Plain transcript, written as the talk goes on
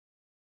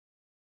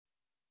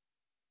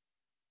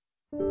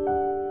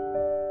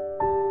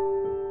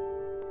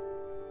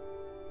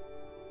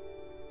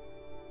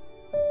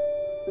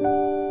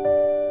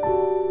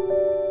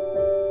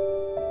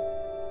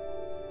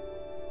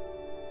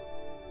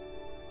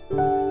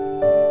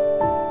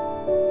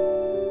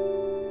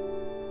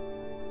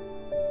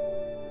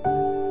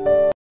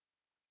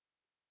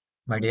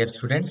My dear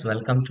students,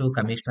 welcome to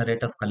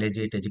Commissionerate of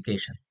Collegiate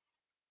Education.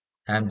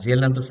 I am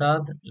G.L.N.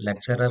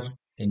 lecturer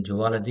in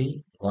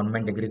Zoology,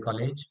 Government Degree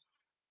College,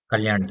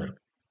 Kalyandur.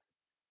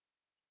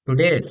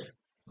 Today,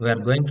 we are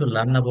going to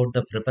learn about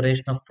the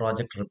preparation of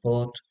project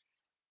report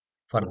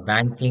for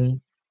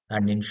banking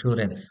and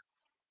insurance.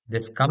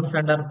 This comes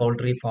under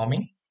poultry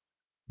farming,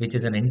 which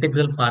is an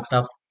integral part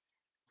of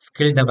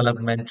skill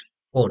development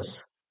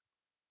course.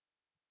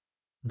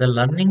 The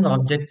learning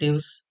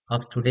objectives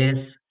of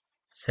today's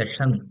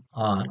session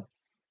are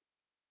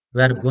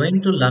we are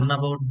going to learn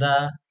about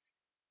the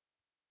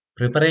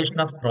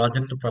preparation of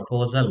project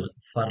proposal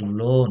for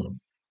loan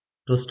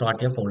to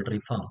start a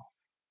poultry farm.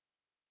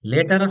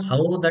 Later,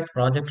 how that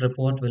project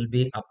report will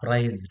be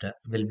appraised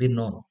will be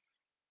known.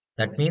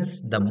 That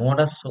means the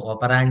modus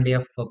operandi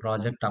of a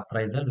project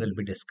appraisal will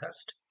be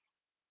discussed,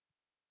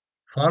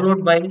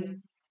 followed by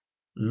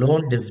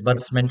loan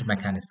disbursement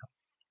mechanism.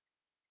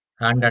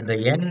 And at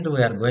the end,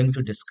 we are going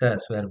to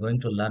discuss, we are going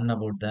to learn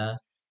about the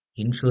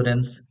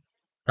insurance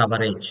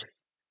coverage.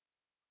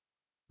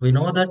 We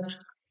know that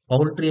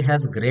poultry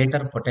has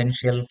greater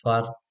potential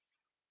for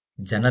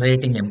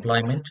generating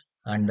employment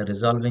and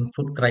resolving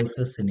food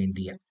crisis in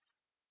India.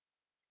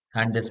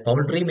 And this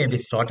poultry may be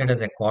started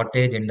as a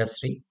cottage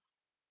industry.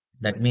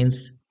 That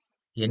means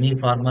any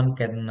farmer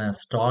can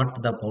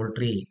start the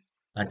poultry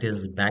at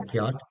his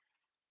backyard.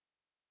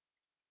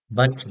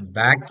 But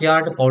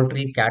backyard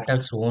poultry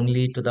caters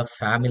only to the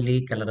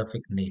family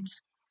calorific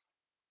needs.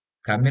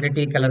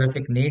 Community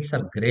calorific needs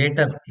are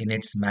greater in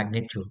its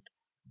magnitude.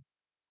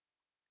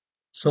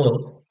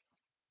 So,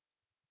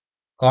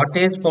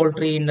 cottage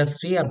poultry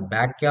industry or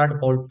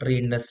backyard poultry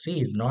industry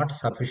is not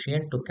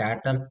sufficient to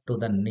cater to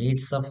the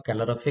needs of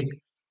calorific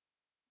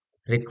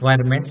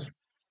requirements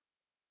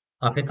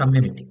of a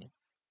community.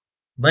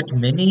 But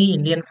many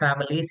Indian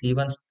families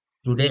even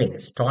today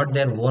start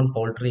their own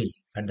poultry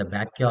at the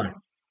backyard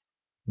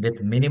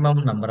with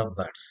minimum number of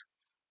birds.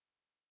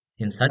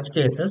 In such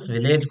cases,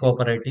 village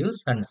cooperatives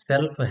and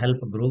self-help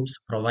groups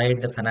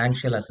provide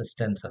financial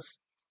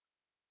assistances.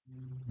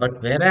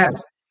 But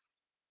whereas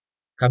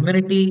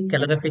community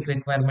calorific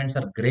requirements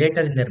are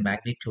greater in their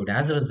magnitude,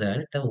 as a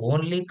result,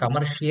 only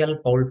commercial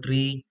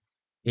poultry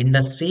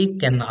industry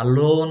can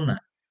alone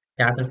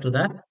cater to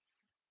the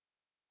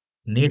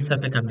needs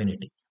of a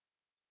community.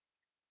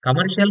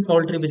 Commercial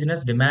poultry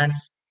business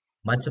demands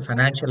much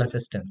financial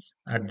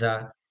assistance at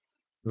the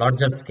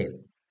larger scale.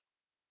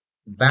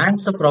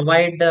 Banks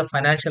provide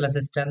financial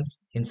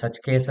assistance in such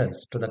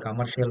cases to the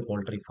commercial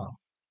poultry farm.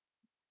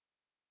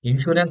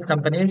 Insurance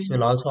companies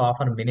will also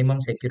offer minimum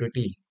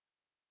security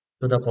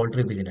to the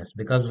poultry business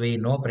because we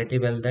know pretty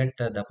well that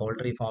the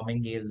poultry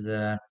farming is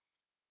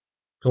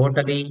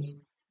totally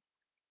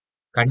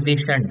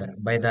conditioned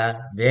by the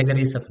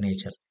vagaries of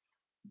nature.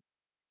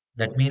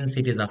 That means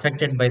it is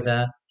affected by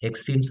the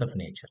extremes of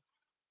nature.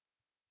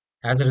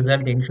 As a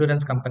result,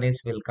 insurance companies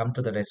will come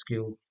to the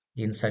rescue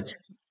in such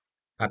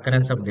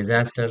occurrence of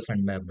disasters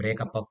and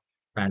breakup of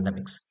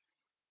pandemics.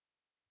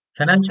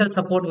 Financial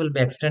support will be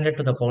extended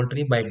to the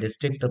poultry by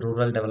district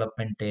rural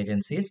development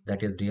agencies,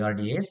 that is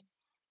DRDAs,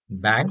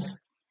 banks,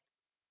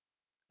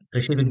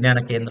 Krishi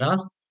Vignana Kendras,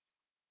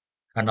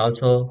 and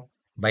also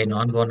by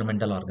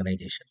non-governmental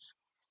organizations.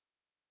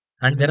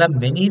 And there are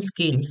many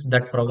schemes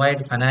that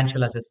provide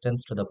financial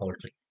assistance to the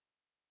poultry.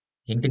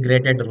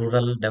 Integrated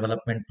Rural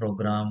Development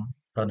Program,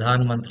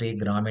 Pradhan Mantri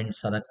Gramin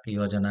Sadak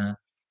Yojana,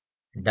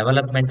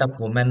 development of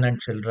women and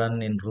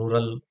children in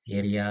rural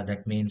area,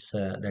 that means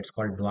that's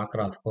called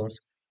Dwakra, of course.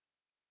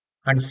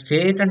 And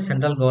state and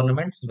central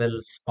governments will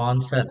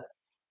sponsor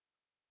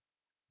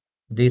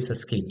these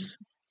schemes.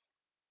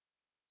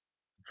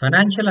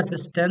 Financial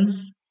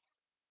assistance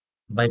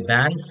by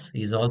banks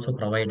is also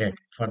provided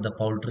for the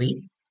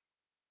poultry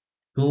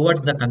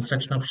towards the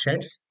construction of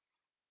sheds,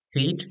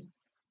 feed,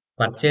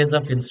 purchase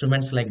of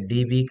instruments like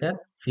debeaker,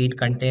 feed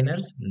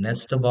containers,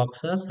 nest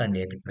boxes, and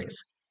egg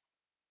trays.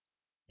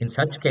 In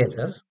such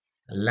cases,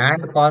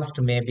 land cost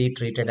may be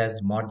treated as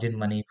margin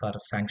money for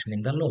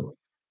sanctioning the loan.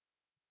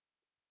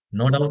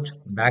 No doubt,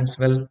 banks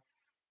will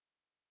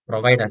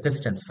provide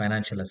assistance,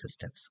 financial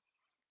assistance.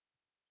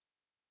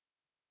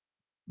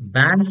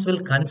 Banks will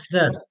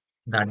consider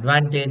the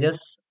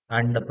advantages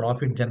and the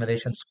profit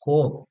generation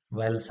scope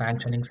while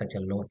sanctioning such a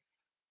loan.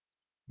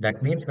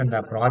 That means when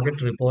the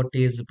project report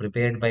is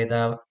prepared by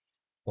the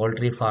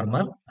poultry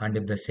farmer and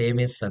if the same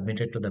is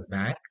submitted to the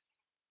bank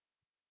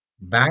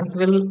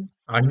will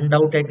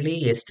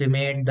undoubtedly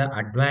estimate the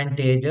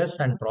advantages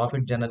and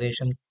profit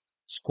generation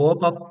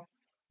scope of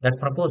that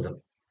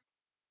proposal.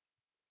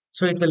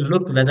 So it will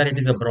look whether it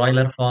is a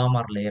broiler farm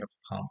or layer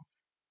farm.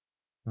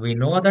 We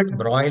know that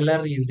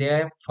broiler is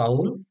a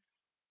fowl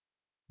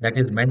that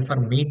is meant for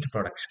meat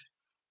production,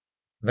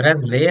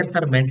 whereas layers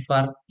are meant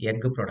for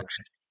egg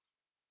production.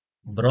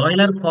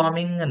 Broiler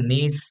farming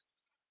needs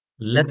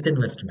less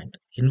investment.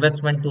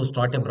 Investment to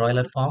start a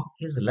broiler farm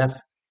is less,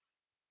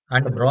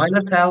 and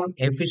broilers have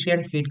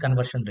efficient feed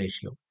conversion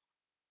ratio.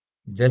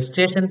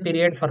 Gestation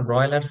period for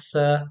broilers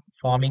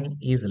farming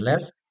is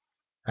less,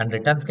 and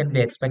returns can be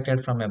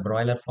expected from a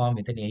broiler farm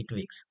within 8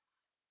 weeks.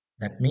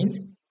 That means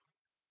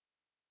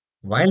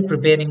while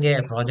preparing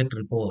a project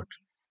report,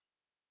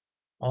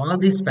 all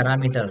these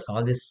parameters,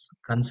 all these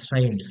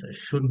constraints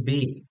should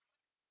be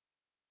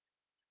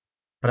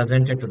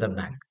presented to the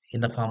bank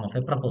in the form of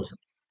a proposal.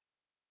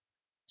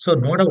 So,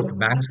 no doubt,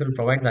 banks will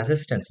provide the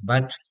assistance,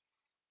 but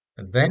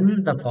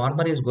when the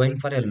farmer is going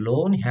for a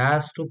loan, he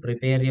has to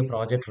prepare a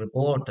project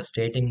report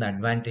stating the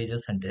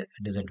advantages and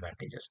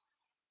disadvantages.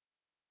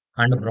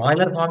 And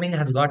broiler farming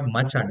has got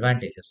much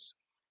advantages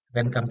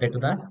when compared to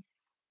the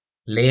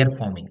layer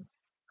farming.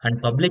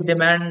 And public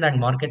demand and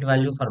market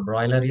value for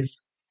broiler is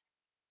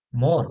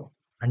more,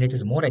 and it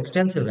is more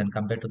extensive when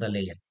compared to the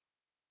layer.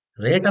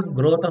 Rate of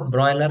growth of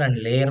broiler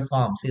and layer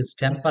farms is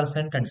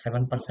 10% and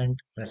 7%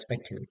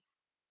 respectively.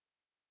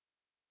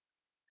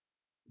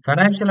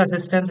 Financial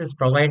assistance is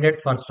provided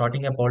for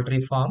starting a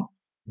poultry farm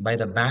by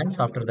the banks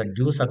after the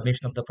due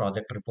submission of the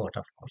project report,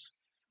 of course.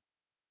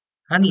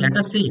 And let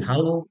us see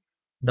how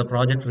the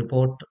project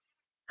report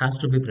has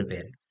to be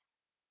prepared.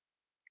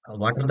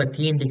 What are the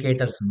key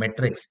indicators,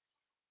 metrics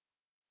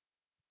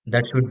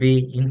that should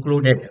be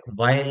included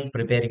while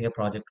preparing a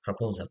project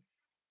proposal?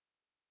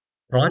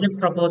 Project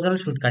proposal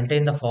should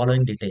contain the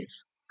following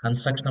details: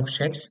 construction of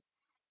sheds,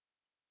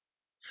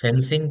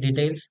 fencing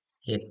details,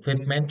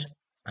 equipment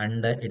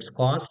and its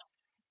cost,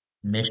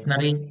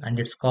 machinery and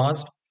its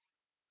cost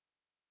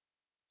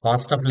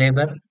of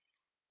labor,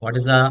 what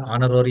is the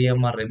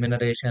honorarium or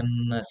remuneration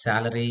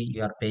salary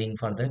you are paying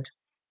for that,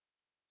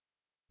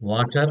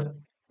 water,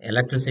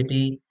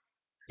 electricity,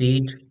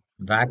 feed,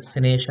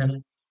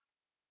 vaccination,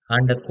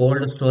 and the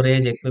cold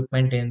storage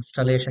equipment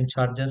installation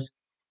charges.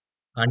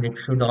 And it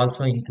should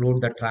also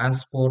include the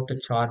transport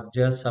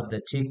charges of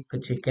the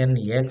chicken,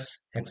 eggs,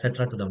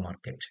 etc. to the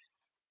market.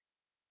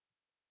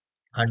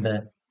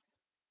 And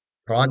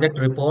project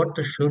report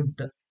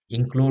should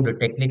include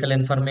technical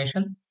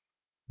information,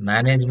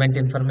 management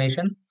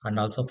information, and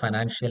also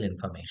financial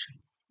information.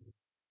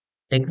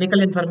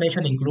 Technical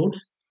information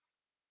includes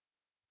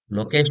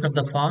location of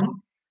the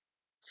farm,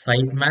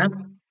 site map,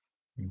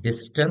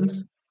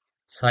 distance,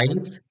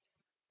 size,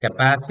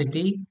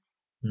 capacity,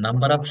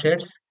 number of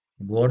sheds,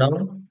 go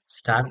down,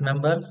 staff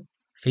members,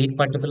 feed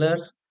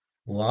particulars,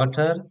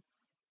 water,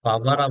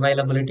 power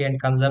availability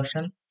and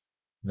consumption,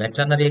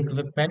 veterinary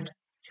equipment,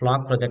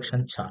 flock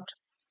projection chart.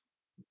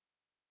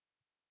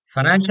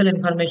 Financial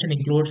information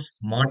includes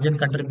margin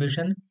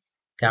contribution,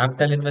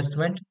 capital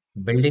investment,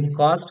 building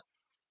cost,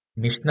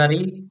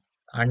 machinery,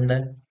 and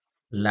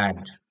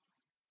land.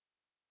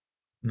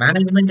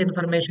 Management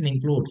information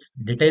includes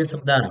details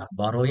of the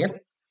borrower,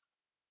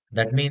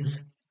 that means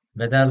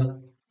whether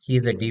he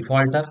is a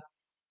defaulter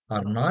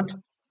or not,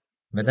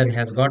 whether he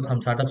has got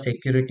some sort of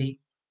security,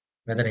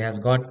 whether he has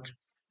got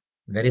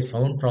very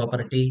sound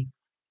property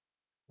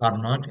or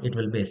not, it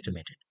will be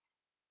estimated.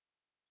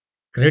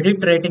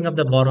 Credit rating of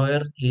the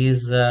borrower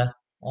is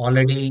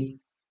already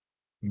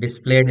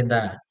displayed in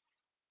the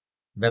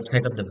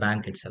website of the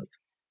bank itself.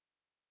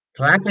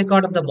 Track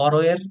record of the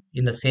borrower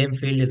in the same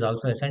field is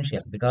also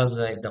essential because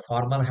if the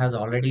farmer has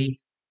already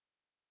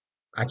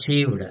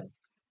achieved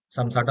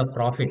some sort of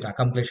profit,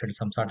 accomplished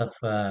some sort of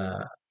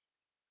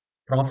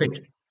profit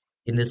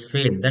in this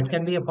field, that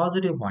can be a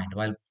positive point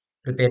while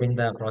preparing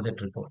the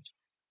project report.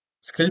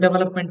 Skill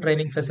development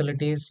training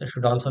facilities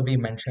should also be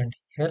mentioned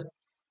here,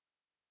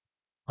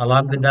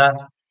 along with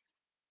the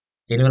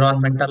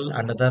environmental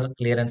and other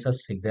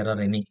clearances if there are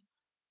any.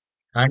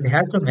 And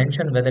has to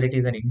mention whether it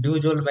is an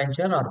individual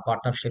venture or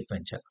partnership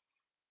venture.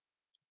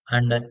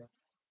 And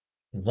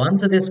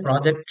once this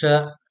project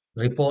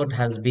report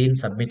has been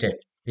submitted,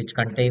 which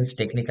contains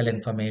technical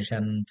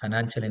information,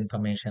 financial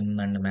information,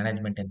 and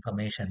management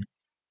information,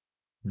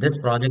 this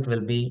project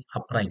will be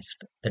appraised.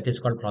 That is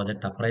called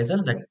project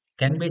appraisal. That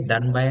can be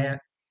done by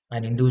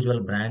an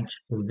individual branch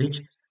to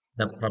which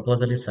the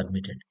proposal is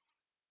submitted.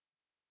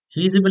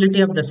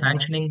 Feasibility of the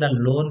sanctioning the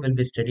loan will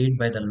be studied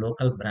by the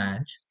local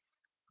branch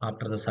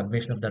after the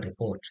submission of the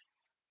report.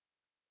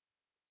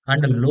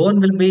 And the loan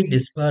will be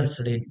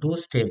dispersed in two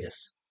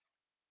stages.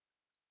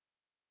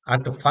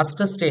 At the first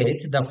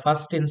stage, the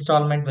first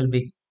installment will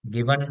be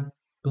given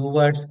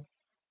towards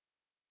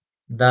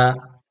the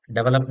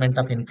development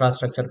of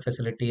infrastructure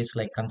facilities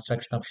like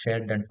construction of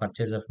shed and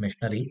purchase of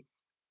machinery.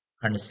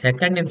 And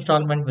second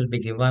installment will be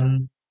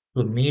given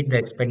to meet the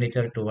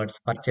expenditure towards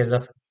purchase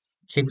of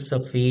chicks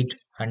of feed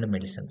and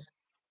medicines.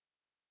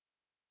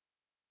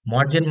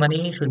 Margin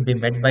money should be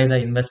met by the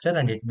investor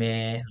and it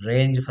may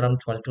range from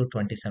 12 to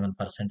 27%,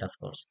 of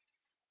course.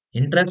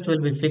 Interest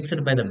will be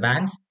fixed by the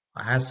banks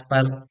as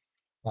per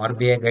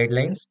RBI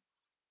guidelines.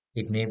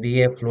 It may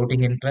be a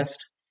floating interest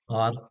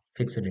or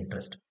fixed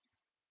interest.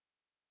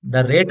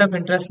 The rate of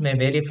interest may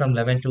vary from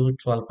 11 to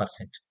 12%.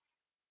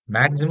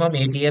 Maximum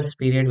 8 years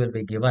period will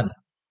be given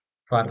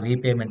for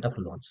repayment of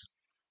loans.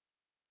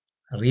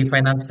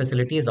 Refinance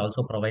facility is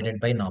also provided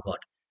by NABARD.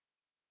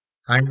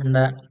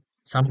 And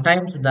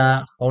sometimes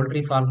the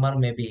poultry farmer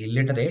may be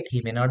illiterate.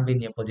 He may not be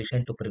in a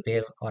position to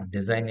prepare or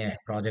design a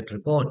project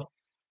report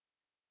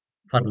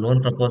for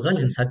loan proposal.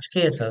 In such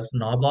cases,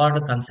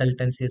 NABARD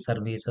consultancy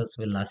services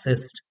will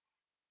assist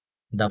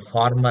the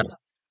farmer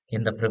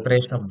in the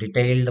preparation of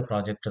detailed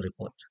project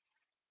report.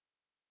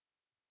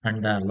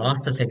 And the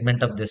last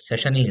segment of this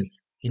session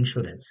is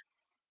insurance.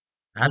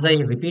 As I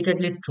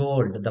repeatedly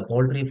told, the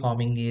poultry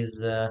farming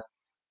is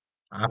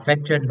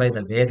affected by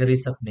the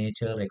vagaries of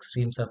nature,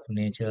 extremes of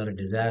nature,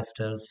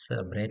 disasters,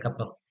 breakup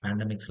of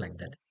pandemics like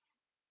that.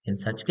 In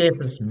such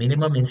cases,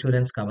 minimum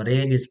insurance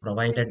coverage is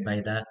provided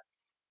by the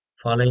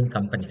following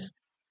companies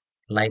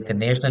like a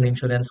National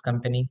Insurance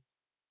Company,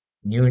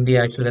 New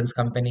India Insurance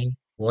Company,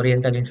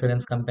 Oriental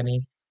Insurance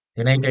Company,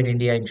 United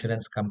India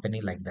Insurance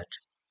Company, like that.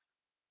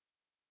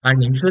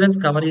 And insurance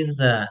cover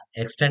is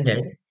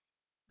extended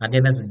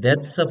against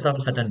deaths from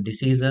certain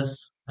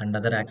diseases and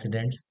other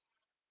accidents,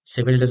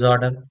 civil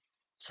disorder,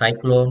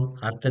 cyclone,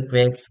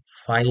 earthquakes,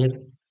 fire,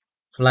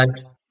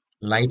 flood,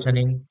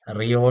 lightning,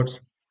 riots,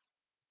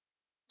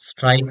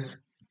 strikes,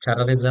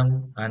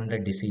 terrorism,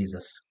 and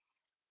diseases.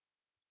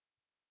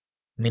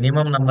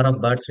 Minimum number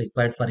of birds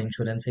required for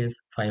insurance is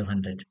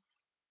 500.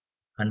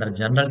 Under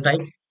general type,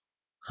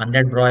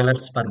 100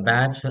 broilers per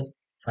batch,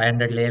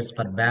 500 layers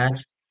per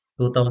batch,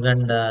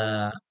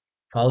 2000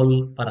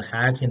 fowl per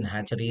hatch in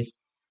hatcheries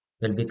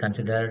will be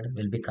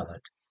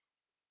covered.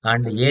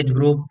 And age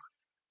group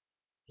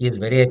is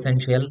very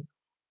essential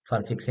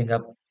for fixing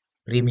up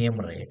premium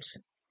rates.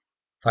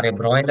 For a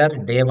broiler,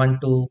 day 1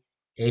 to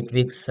 8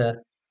 weeks,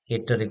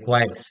 it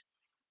requires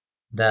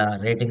the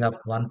rating of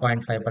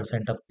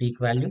 1.5% of peak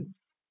value.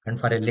 And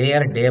for a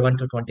layer, day 1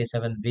 to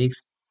 27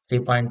 weeks,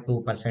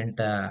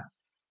 3.2%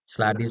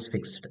 slab is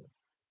fixed.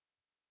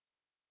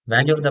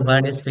 Value of the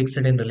bird is fixed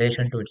in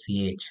relation to its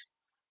age.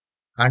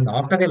 And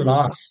after a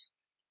loss,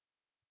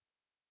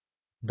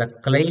 the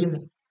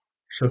claim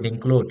should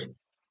include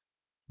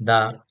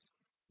the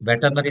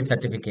veterinary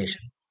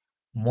certification,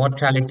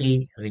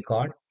 mortality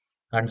record,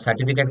 and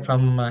certificate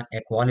from a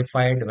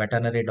qualified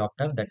veterinary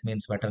doctor, that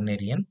means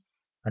veterinarian,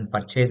 and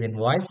purchase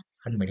invoice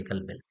and medical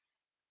bill.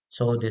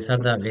 So these are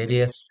the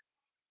various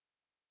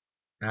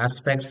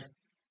aspects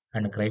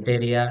and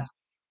criteria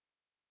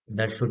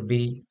that should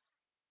be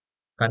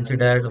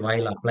considered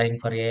while applying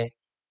for a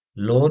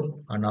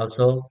loan and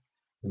also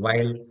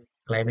while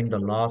claiming the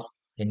loss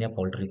in a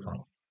poultry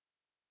farm.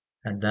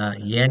 At the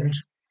end,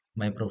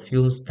 my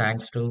profuse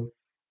thanks to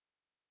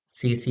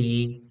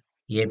CCE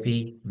AP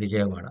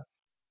Vijayawada.